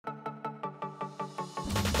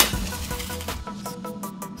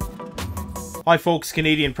Hi folks,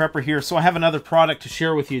 Canadian Prepper here. So I have another product to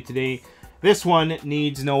share with you today. This one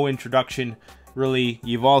needs no introduction. Really,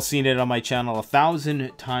 you've all seen it on my channel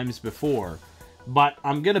 1,000 times before. But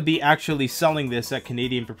I'm going to be actually selling this at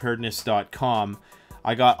CanadianPreparedness.com.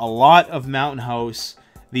 I got a lot of Mountain House,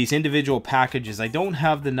 these individual packages. I don't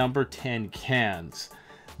have the number 10 cans,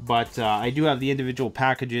 but I do have the individual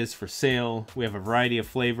packages for sale. We have a variety of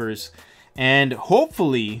flavors. And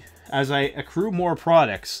hopefully, as I accrue more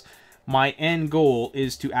products, my end goal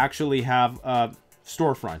is to actually have a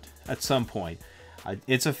storefront at some point.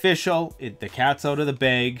 It's official. The cat's out of the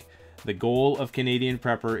bag. The goal of Canadian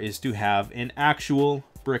Prepper is to have an actual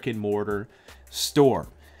brick and mortar store.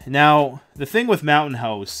 Now, the thing with Mountain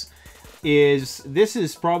House is this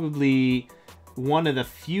is probably one of the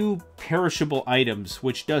few perishable items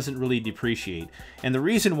which doesn't really depreciate. And the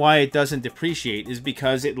reason why it doesn't depreciate is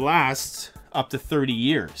because it lasts up to 30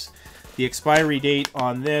 years. The expiry date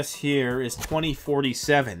on this here is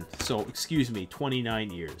 2047. So, excuse me,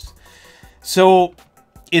 29 years. So,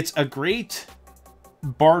 it's a great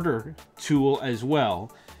barter tool as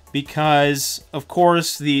well because, of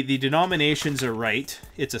course, the denominations are right.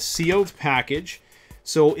 It's a sealed package.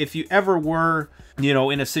 So, if you ever were, you know,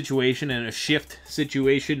 in a situation, in a shift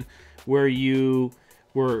situation where you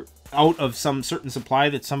were out of some certain supply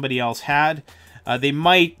that somebody else had, they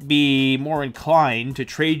might be more inclined to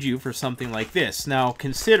trade you for something like this. Now,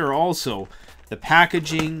 consider also the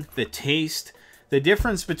packaging, the taste. The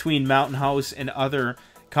difference between Mountain House and other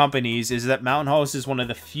companies is that Mountain House is one of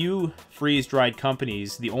the few freeze-dried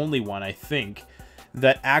companies, the only one, I think,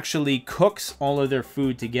 that actually cooks all of their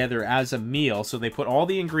food together as a meal. So they put all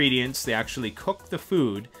the ingredients, they actually cook the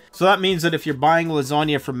food. So that means that if you're buying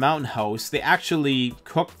lasagna from Mountain House, they actually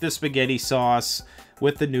cook the spaghetti sauce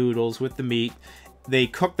with the noodles, with the meat. They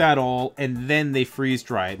cook that all and then they freeze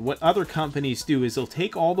dry it. What other companies do is they'll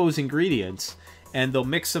take all those ingredients and they'll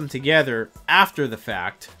mix them together after the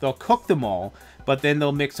fact. They'll cook them all, but then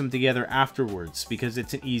they'll mix them together afterwards because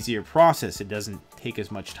it's an easier process. It doesn't take as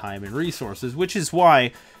much time and resources, which is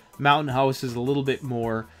why Mountain House is a little bit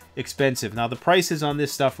more expensive. Now, the prices on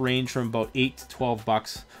this stuff range from about $8 to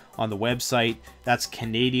 $12 on the website. That's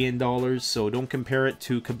Canadian dollars, so don't compare it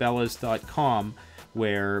to Cabela's.com,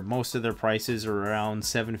 where most of their prices are around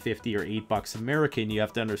 $7.50 or $8 American. You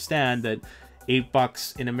have to understand that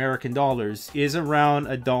 $8 in American dollars is around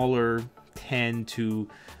 $1.10 to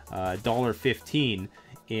 $1.15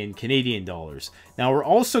 in Canadian dollars. Now, we're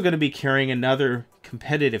also going to be carrying another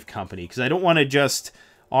competitive company because I don't want to just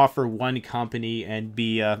offer one company and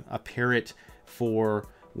be a parrot for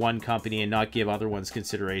one company and not give other ones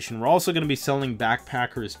consideration. We're also going to be selling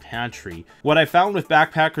Backpackers Pantry. What I found with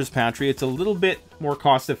Backpackers Pantry, it's a little bit more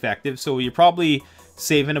cost effective, so you're probably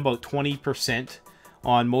saving about 20%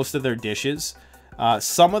 on most of their dishes.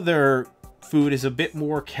 Some of their food is a bit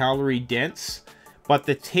more calorie dense, but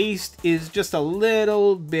the taste is just a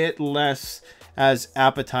little bit less as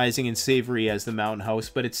appetizing and savory as the Mountain House,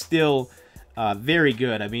 but it's still very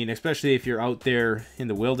good. I mean, especially if you're out there in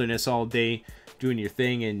the wilderness all day doing your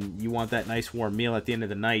thing and you want that nice warm meal at the end of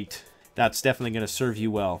the night, that's definitely going to serve you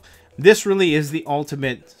well. This really is the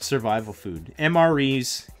ultimate survival food.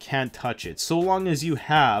 MREs can't touch it. So long as you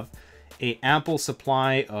have an ample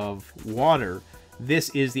supply of water, this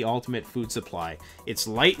is the ultimate food supply. It's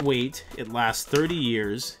lightweight, it lasts 30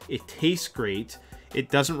 years, it tastes great, it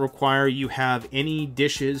doesn't require you have any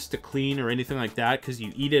dishes to clean or anything like that because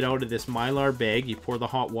you eat it out of this Mylar bag. You pour the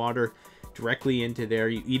hot water directly into there,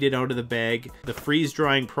 you eat it out of the bag. The freeze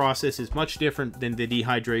drying process is much different than the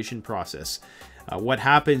dehydration process. What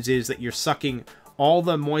happens is that you're sucking all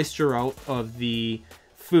the moisture out of the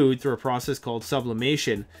food through a process called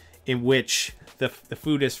sublimation, in which the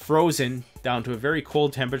food is frozen down to a very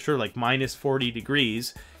cold temperature, like minus 40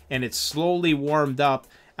 degrees, and it's slowly warmed up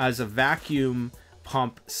as a vacuum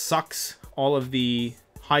pump sucks all of the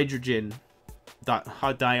hydrogen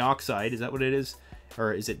dioxide. Is that what it is?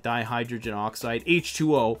 Or is it dihydrogen oxide?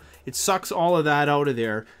 H2O. It sucks all of that out of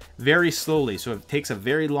there very slowly, so it takes a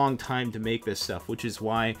very long time to make this stuff, which is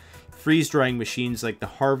why freeze-drying machines like the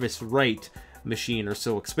Harvest Right machine are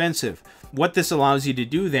so expensive. What this allows you to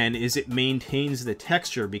do then is it maintains the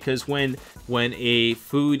texture, because when a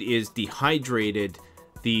food is dehydrated,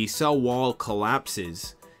 the cell wall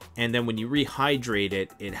collapses, and then when you rehydrate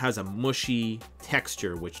it, it has a mushy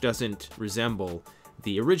texture which doesn't resemble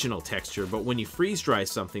the original texture. But when you freeze dry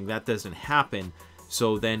something, that doesn't happen.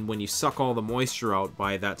 So then when you suck all the moisture out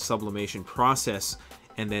by that sublimation process,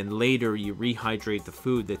 and then later you rehydrate the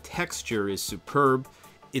food, the texture is superb.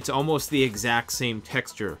 It's almost the exact same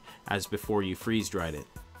texture as before you freeze dried it.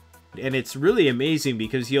 And it's really amazing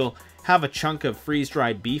because you'll have a chunk of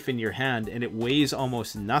freeze-dried beef in your hand and it weighs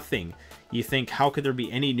almost nothing. You think, how could there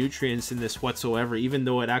be any nutrients in this whatsoever, even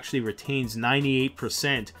though it actually retains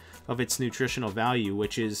 98% of its nutritional value,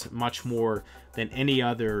 which is much more than any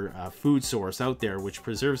other food source out there which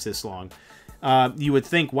preserves this long. You would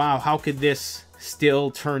think, wow, how could this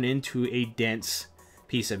still turn into a dense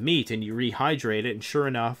piece of meat? And you rehydrate it, and sure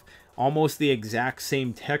enough, almost the exact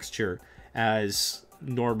same texture as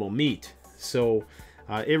normal meat. So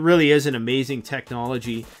it really is an amazing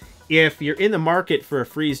technology. If you're in the market for a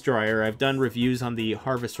freeze dryer, I've done reviews on the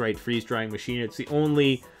Harvest Right freeze drying machine. It's the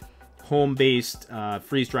only home-based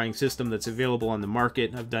freeze drying system that's available on the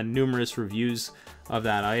market. I've done numerous reviews of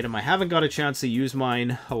that item. I haven't got a chance to use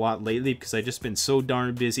mine a lot lately because I've just been so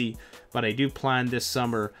darn busy, but I do plan this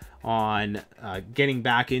summer on getting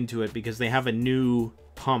back into it because they have a new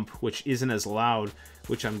pump which isn't as loud,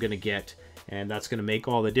 which I'm gonna get, and that's gonna make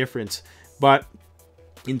all the difference. But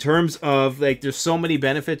in terms of, like, there's so many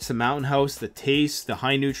benefits to Mountain House, the taste, the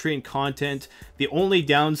high nutrient content. The only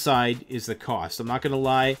downside is the cost. I'm not gonna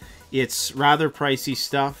lie, it's rather pricey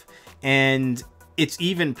stuff, and it's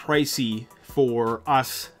even pricey for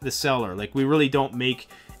us, the seller. Like, we really don't make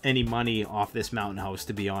any money off this Mountain House,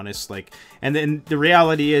 to be honest. Like, and then the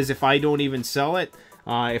reality is, if I don't even sell it,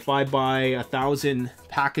 if I buy 1,000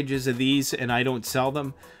 packages of these and I don't sell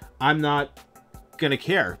them, I'm not gonna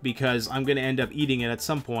care because I'm gonna end up eating it at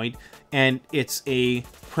some point, and it's a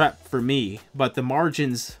prep for me. But the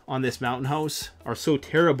margins on this Mountain House are so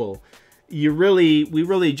terrible. We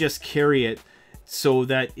really just carry it so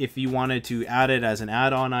that if you wanted to add it as an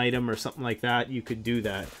add-on item or something like that, you could do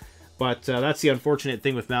that. But that's the unfortunate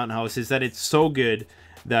thing with Mountain House, is that it's so good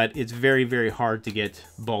that it's very, very hard to get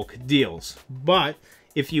bulk deals. But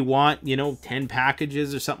if you want, you know, 10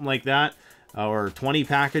 packages or something like that, or 20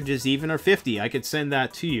 packages even, or 50, I could send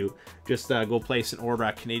that to you. Just go place an order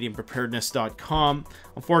at CanadianPreparedness.com.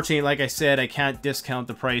 Unfortunately, like I said, I can't discount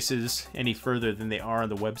the prices any further than they are on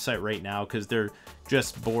the website right now because they're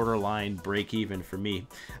just borderline break even for me.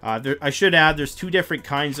 I should add, there's two different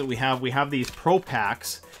kinds that we have. We have these Pro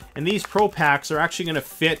Packs, and these Pro Packs are actually going to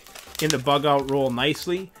fit in the bug out roll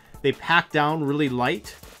nicely. They pack down really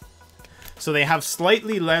light, so they have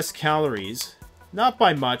slightly less calories. Not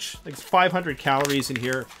by much, like 500 calories in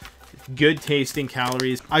here. Good tasting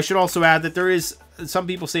calories. I should also add that there is, some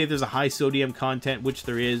people say there's a high sodium content, which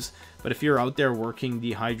there is, but if you're out there working,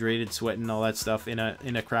 dehydrated, sweating, all that stuff in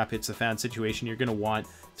a crap hits the fan situation, you're gonna want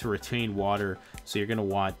to retain water, so you're gonna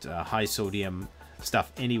want high sodium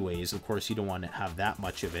stuff anyways. Of course, you don't want to have that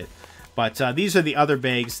much of it. But these are the other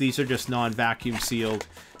bags. These are just non-vacuum sealed,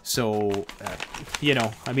 so you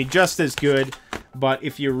know, I mean, just as good. But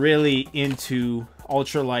if you're really into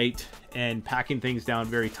ultralight and packing things down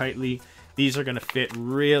very tightly, these are going to fit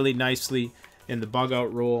really nicely in the bug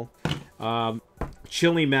out roll.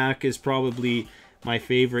 Chili Mac is probably my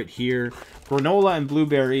favorite here. Granola and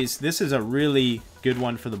blueberries. This is a really good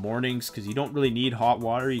one for the mornings because you don't really need hot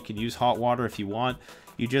water. You can use hot water if you want.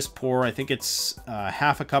 You just pour, I think it's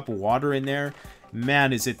half a cup of water in there.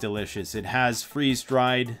 Man, is it delicious. It has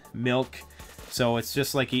freeze-dried milk. So it's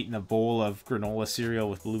just like eating a bowl of granola cereal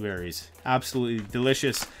with blueberries. Absolutely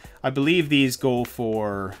delicious. I believe these go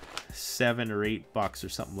for $7 or $8 or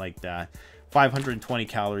something like that. 520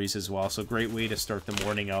 calories as well, so great way to start the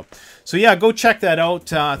morning up. So yeah, go check that out.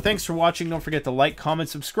 Thanks for watching. Don't forget to like, comment,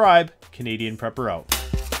 subscribe. Canadian Prepper out.